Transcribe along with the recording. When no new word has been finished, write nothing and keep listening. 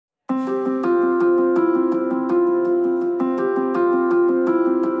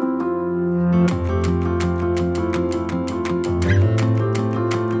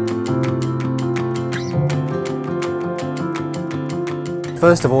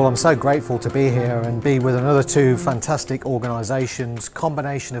First of all, I'm so grateful to be here and be with another two fantastic organisations,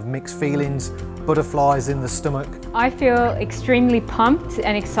 combination of mixed feelings, butterflies in the stomach. I feel extremely pumped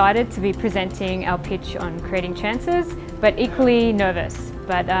and excited to be presenting our pitch on creating chances, but equally nervous.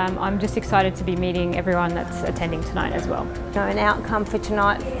 But I'm just excited to be meeting everyone that's attending tonight as well. An outcome for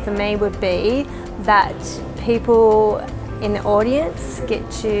tonight for me would be that people in the audience get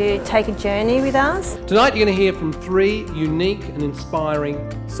to take a journey with us. Tonight you're going to hear from three unique and inspiring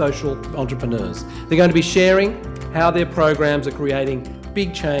social entrepreneurs. They're going to be sharing how their programs are creating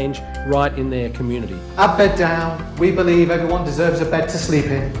big change right in their community. At Bed Down, we believe everyone deserves a bed to sleep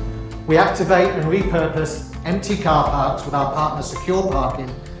in. We activate and repurpose empty car parks with our partner Secure Parking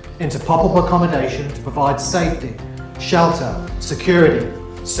into pop-up accommodation to provide safety, shelter, security,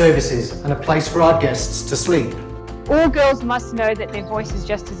 services and a place for our guests to sleep. All girls must know that their voice is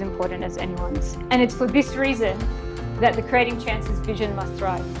just as important as anyone's. And it's for this reason that the Creating Chances vision must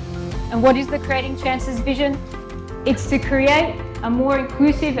thrive. And what is the Creating Chances vision? It's to create a more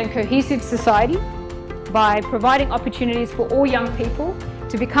inclusive and cohesive society by providing opportunities for all young people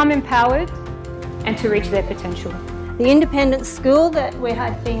to become empowered and to reach their potential. The independent school that we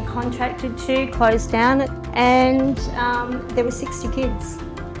had been contracted to closed down, and there were 60 kids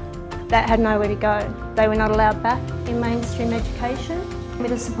that had nowhere to go. They were not allowed back in mainstream education.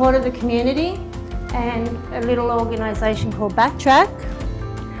 With the support of the community and a little organisation called Backtrack,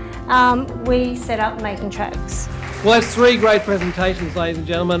 we set up Making Tracks. Well, that's three great presentations, ladies and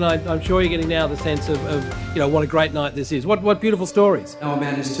gentlemen. I'm sure you're getting now the sense of what a great night this is. What beautiful stories. No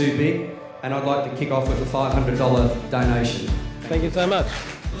amount is too big, and I'd like to kick off with a $500 donation. Thank you so much.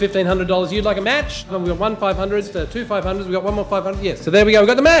 $1,500, you'd like a match? We've got one 500s to two 500s, we've got one more 500, yes. So there we go, we've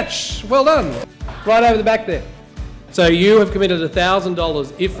got the match. Well done. Right over the back there. So you have committed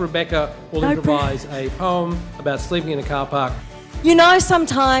 $1,000 if Rebecca will improvise a poem about sleeping in a car park. You know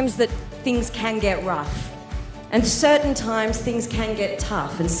sometimes that things can get rough, and certain times things can get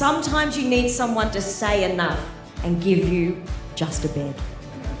tough, and sometimes you need someone to say enough and give you just a bed.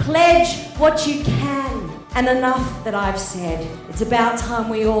 Pledge what you can, and enough that I've said. It's about time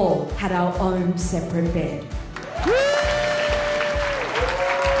we all had our own separate bed.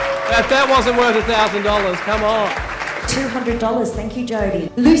 If that wasn't worth $1,000, come on. $200, thank you, Jodie.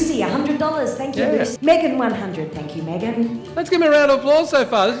 Lucy, $100, thank you, Lucy. Megan, $100, thank you, Megan. Let's give me a round of applause so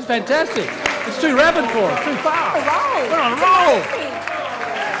far. This is fantastic. It's too rapid for us, too fast. We're on a roll.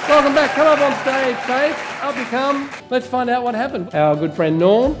 Welcome back. Come up on stage, Faith. Up you come. Let's find out what happened. Our good friend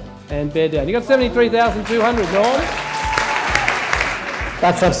Norm and Bear Down. You got $73,200, Norm.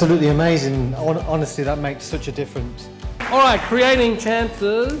 That's absolutely amazing. Honestly, that makes such a difference. All right, Creating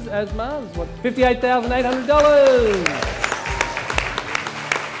Chances as Mars. What?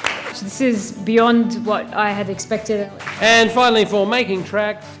 $58,800. This is beyond what I had expected. And finally, for Making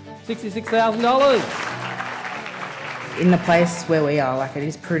Tracks, $66,000. In the place where we are, like, it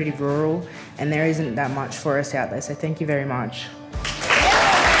is pretty rural and there isn't that much for us out there, so thank you very much.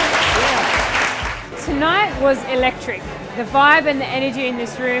 Tonight was electric. The vibe and the energy in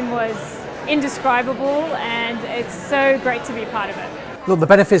this room was indescribable, and it's so great to be part of it. Look, the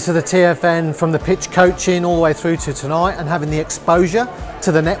benefits of the TFN, from the pitch coaching all the way through to tonight, and having the exposure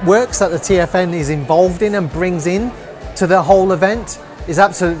to the networks that the TFN is involved in and brings in to the whole event, is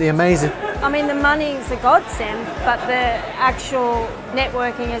absolutely amazing. I mean, the money's a godsend, but the actual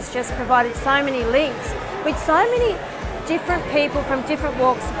networking has just provided so many links with so many different people from different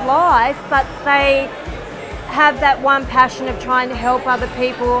walks of life, but they have that one passion of trying to help other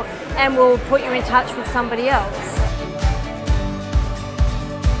people and will put you in touch with somebody else.